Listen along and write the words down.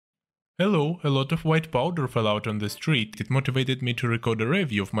Hello, a lot of white powder fell out on the street. It motivated me to record a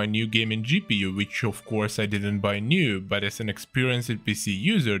review of my new gaming GPU, which of course I didn't buy new, but as an experienced PC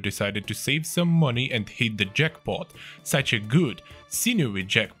user decided to save some money and hit the jackpot. Such a good, sinewy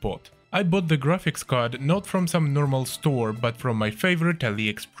jackpot. I bought the graphics card not from some normal store, but from my favorite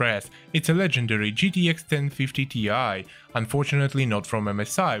AliExpress. It's a legendary GTX 1050 Ti, unfortunately not from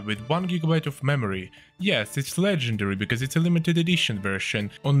MSI, with 1GB of memory. Yes, it's legendary because it's a limited edition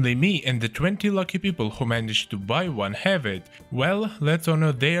version. Only me and the 20 lucky people who managed to buy one have it. Well, let's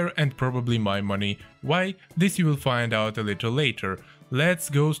honor their and probably my money. Why? This you will find out a little later. Let's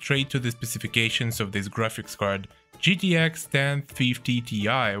go straight to the specifications of this graphics card. GTX 1050 Ti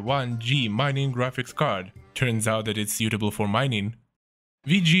 1G mining graphics card. Turns out that it's suitable for mining.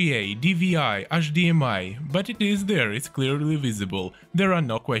 VGA, DVI, HDMI, but it is there, it's clearly visible. There are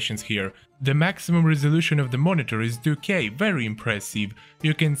no questions here. The maximum resolution of the monitor is 2K, very impressive.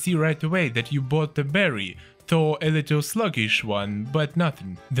 You can see right away that you bought the berry, though a little sluggish one, but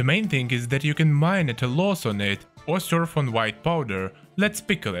nothing. The main thing is that you can mine at a loss on it, or surf on white powder. Let's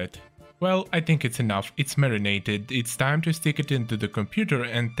pickle it. Well, I think it's enough, it's marinated, it's time to stick it into the computer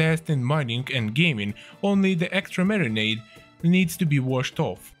and test in mining and gaming, only the extra marinade needs to be washed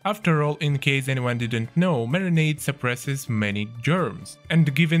off. After all, in case anyone didn't know, marinade suppresses many germs.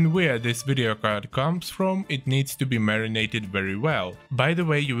 And given where this video card comes from, it needs to be marinated very well. By the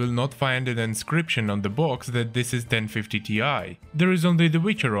way, you will not find an inscription on the box that this is 1050 Ti. There is only The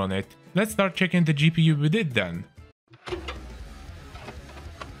Witcher on it. Let's start checking the GPU with it then.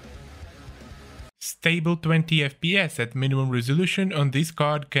 Stable 20 FPS at minimum resolution on this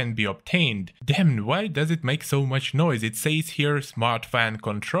card can be obtained. Damn, why does it make so much noise? It says here smart fan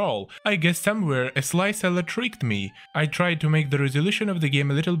control. I guess somewhere a slice seller tricked me. I tried to make the resolution of the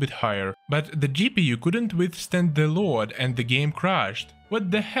game a little bit higher, but the GPU couldn't withstand the load and the game crashed. What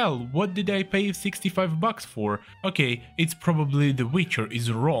the hell, what did I pay 65 bucks for? Okay, it's probably The Witcher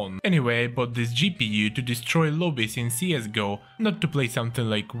is wrong. Anyway, I bought this GPU to destroy lobbies in CSGO, not to play something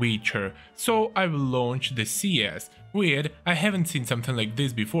like Witcher, so I will launch the CS. Weird, I haven't seen something like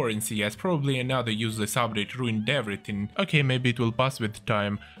this before in CS, probably another useless update ruined everything. Okay, maybe it will pass with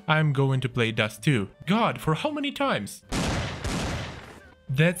time. I'm going to play Dust 2. God, for how many times?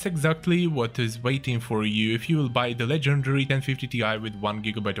 That's exactly what is waiting for you if you will buy the legendary 1050 Ti with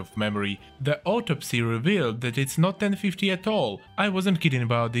 1GB of memory. The autopsy revealed that it's not 1050 at all. I wasn't kidding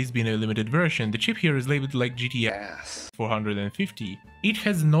about this being a limited version, the chip here is labeled like GTX 450. It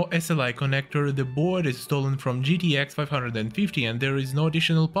has no SLI connector, the board is stolen from GTX 550 and there is no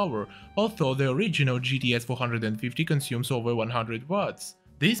additional power, although the original GTX 450 consumes over 100 watts.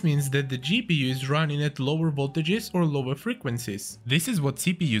 This means that the GPU is running at lower voltages or lower frequencies. This is what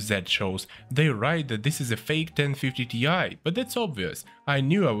CPU-Z shows. They write that this is a fake 1050 Ti, but that's obvious. I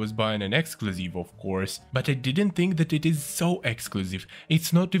knew I was buying an exclusive, of course, but I didn't think that it is so exclusive.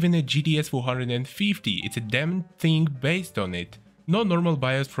 It's not even a GTX 450, it's a damn thing based on it. No normal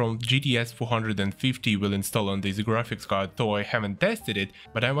BIOS from GTX 450 will install on this graphics card, though I haven't tested it,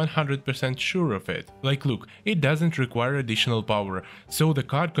 but I'm 100% sure of it. Like look, it doesn't require additional power, so the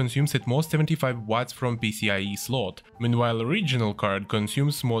card consumes at most 75 watts from PCIe slot, meanwhile original card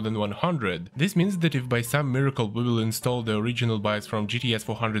consumes more than 100. This means that if by some miracle we will install the original BIOS from GTX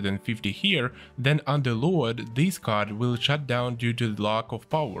 450 here, then under load this card will shut down due to the lack of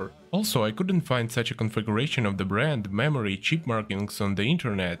power. Also, I couldn't find such a configuration of the brand, memory, chip markings on the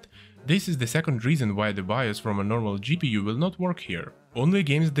internet. This is the second reason why the BIOS from a normal GPU will not work here. Only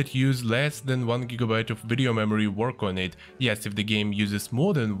games that use less than 1GB of video memory work on it. Yes, if the game uses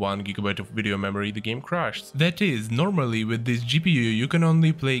more than 1GB of video memory, the game crashes. That is, normally with this GPU you can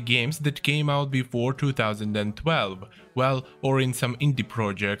only play games that came out before 2012. Well, or in some indie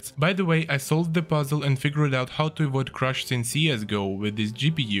projects. By the way, I solved the puzzle and figured out how to avoid crashes in CSGO with this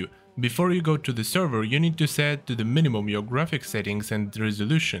GPU. Before you go to the server, you need to set to the minimum your graphics settings and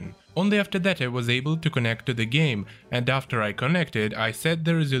resolution. Only after that I was able to connect to the game, and after I connected, I set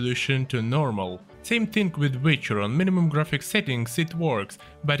the resolution to normal. Same thing with Witcher, on minimum graphics settings it works,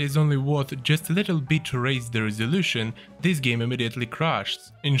 but is only worth just a little bit to raise the resolution, this game immediately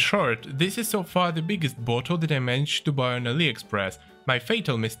crashes. In short, this is so far the biggest bottle that I managed to buy on AliExpress. My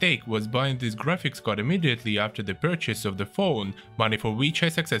fatal mistake was buying this graphics card immediately after the purchase of the phone, money for which I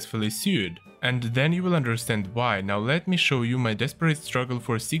successfully sued. And then you will understand why. Now let me show you my desperate struggle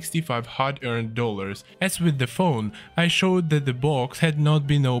for 65 hard-earned dollars. As with the phone, I showed that the box had not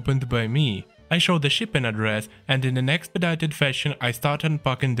been opened by me. I showed the shipping address and in an expedited fashion I start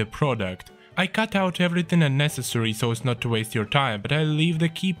unpacking the product. I cut out everything unnecessary so as not to waste your time, but I leave the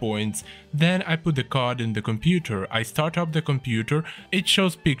key points. Then I put the card in the computer. I start up the computer, it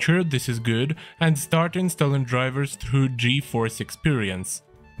shows picture, this is good, and start installing drivers through GeForce Experience.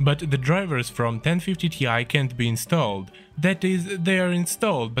 But the drivers from 1050 Ti can't be installed. That is, they are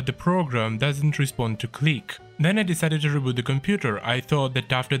installed, but the program doesn't respond to click. Then I decided to reboot the computer. I thought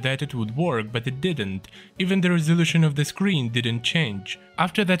that after that it would work, but it didn't. Even the resolution of the screen didn't change.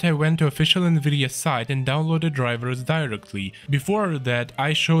 After that I went to official Nvidia site and downloaded drivers directly. Before that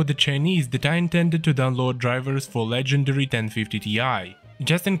I showed the Chinese that I intended to download drivers for legendary 1050 Ti.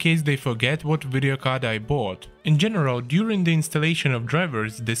 Just in case they forget what video card I bought. In general, during the installation of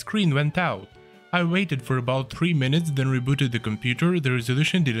drivers, the screen went out. I waited for about 3 minutes, then rebooted the computer, the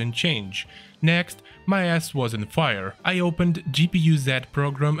resolution didn't change. Next, my ass was on fire. I opened GPU-Z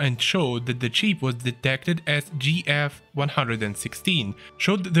program and showed that the chip was detected as GF116,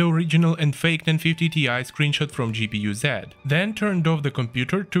 showed the original and fake 1050 Ti screenshot from GPU-Z. Then turned off the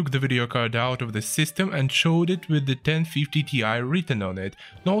computer, took the video card out of the system and showed it with the 1050 Ti written on it.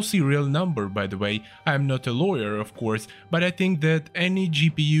 No serial number, by the way. I am not a lawyer, of course, but I think that any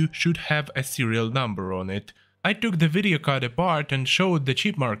GPU should have a serial number on it. I took the video card apart and showed the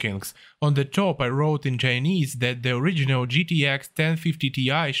chip markings. On the top I wrote in Chinese that the original GTX 1050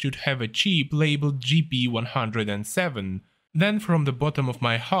 Ti should have a chip labeled GP107. Then from the bottom of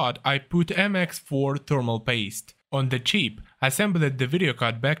my HUD I put MX4 thermal paste. On the chip, assembled the video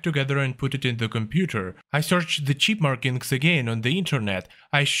card back together and put it in the computer. I searched the chip markings again on the internet.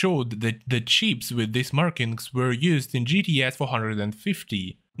 I showed that the chips with these markings were used in GTX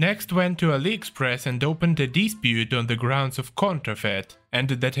 450. Next went to AliExpress and opened a dispute on the grounds of counterfeit, and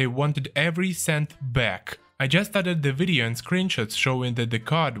that I wanted every cent back. I just added the video and screenshots showing that the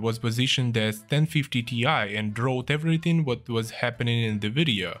card was positioned as 1050 Ti and wrote everything what was happening in the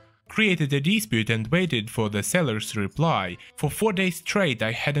video. Created a dispute and waited for the seller's reply. For 4 days straight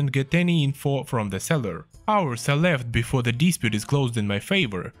I hadn't got any info from the seller. Hours are left before the dispute is closed in my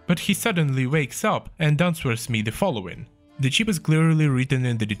favor, but he suddenly wakes up and answers me the following. The chip is clearly written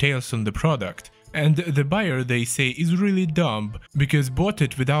in the details on the product, and the buyer, they say, is really dumb because bought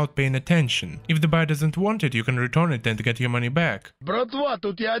it without paying attention. If the buyer doesn't want it, you can return it and get your money back. Братва,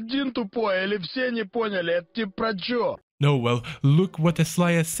 тут я один тупой, или все не поняли, это типа про чё? No, well, look what a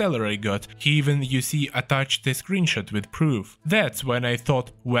sly seller I got. He even, you see, attached a screenshot with proof. That's when I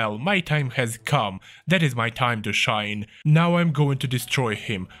thought, well, my time has come. That is my time to shine. Now I'm going to destroy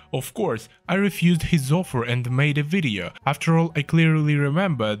him. Of course, I refused his offer and made a video. After all, I clearly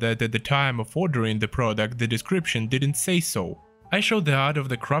remember that at the time of ordering the product, the description didn't say so. I showed the ad of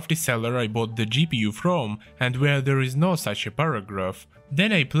the crafty seller I bought the GPU from, and where there is no such a paragraph.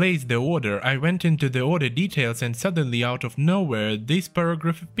 Then I placed the order, I went into the order details and suddenly out of nowhere this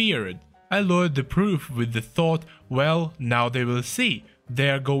paragraph appeared. I lowered the proof with the thought, well, now they will see. They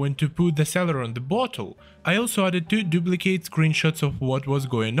are going to put the seller on the bottle. I also added 2 duplicate screenshots of what was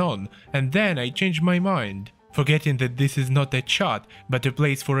going on, and then I changed my mind. Forgetting that this is not a chat, but a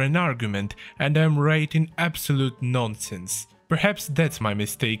place for an argument, and I'm writing absolute nonsense. Perhaps that's my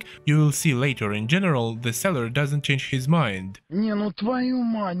mistake, you will see later. In general, the seller doesn't change his mind. Не, ну твою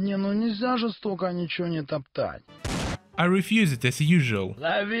мать, не, ну нельзя же столько ничего не топтать. I refuse it as usual.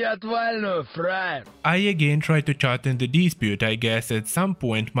 Лови отвальную, фраер. I again tried to chat in the dispute. I guess at some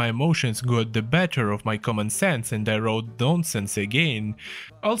point my emotions got the better of my common sense and I wrote nonsense again.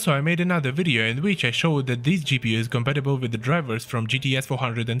 Also, I made another video in which I showed that this GPU is compatible with the drivers from GTX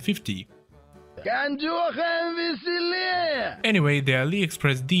 450. Anyway, the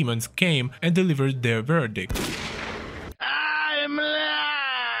AliExpress demons came and delivered their verdict.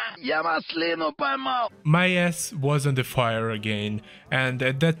 My ass was on the fire again, and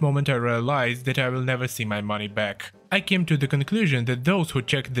at that moment I realized that I will never see my money back. I came to the conclusion that those who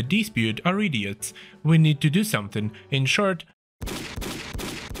checked the dispute are idiots. We need to do something. In short,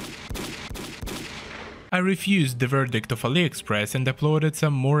 I refused the verdict of AliExpress and uploaded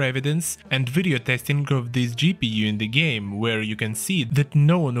some more evidence and video testing of this GPU in the game, where you can see that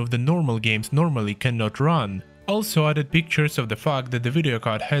none of the normal games normally cannot run. Also added pictures of the fact that the video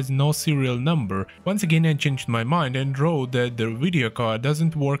card has no serial number. Once again I changed my mind and wrote that the video card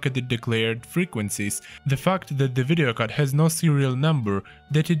doesn't work at the declared frequencies, the fact that the video card has no serial number,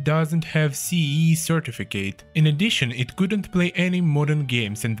 that it doesn't have CE certificate. In addition, it couldn't play any modern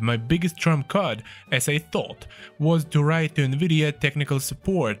games, and my biggest trump card, as I thought, was to write to Nvidia technical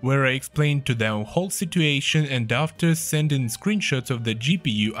support, where I explained to them whole situation, and after sending screenshots of the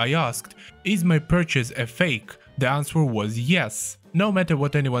GPU I asked, is my purchase a fake? The answer was yes. No matter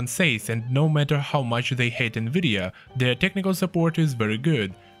what anyone says and no matter how much they hate Nvidia, their technical support is very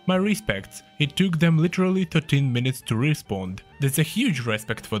good. My respects, it took them literally 13 minutes to respond. That's a huge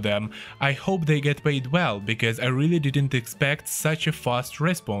respect for them. I hope they get paid well, because I really didn't expect such a fast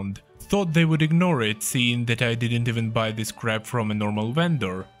respond. Thought they would ignore it, seeing that I didn't even buy this crap from a normal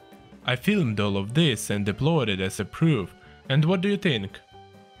vendor. I filmed all of this and uploaded as a proof. And what do you think?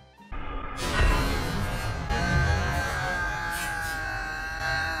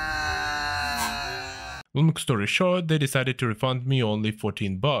 Long story short, they decided to refund me only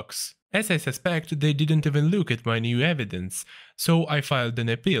 14 bucks. As I suspect, they didn't even look at my new evidence, so I filed an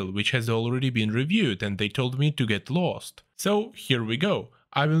appeal which has already been reviewed and they told me to get lost. So here we go.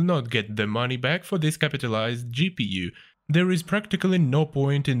 I will not get the money back for this capitalized GPU. There is practically no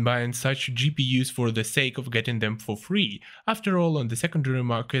point in buying such GPUs for the sake of getting them for free. After all, on the secondary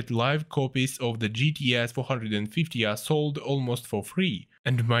market, live copies of the GTX 450 are sold almost for free.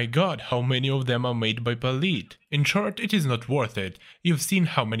 And my god, how many of them are made by Palit. In short, it is not worth it. You've seen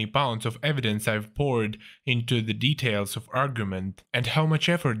how many pounds of evidence I've poured into the details of argument, and how much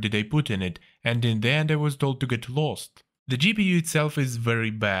effort did I put in it, and in the end I was told to get lost. The GPU itself is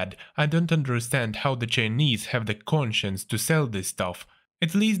very bad. I don't understand how the Chinese have the conscience to sell this stuff.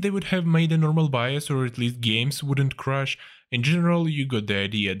 At least they would have made a normal BIOS, or at least games wouldn't crash. In general, you got the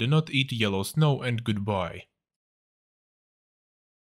idea. Do not eat yellow snow and goodbye.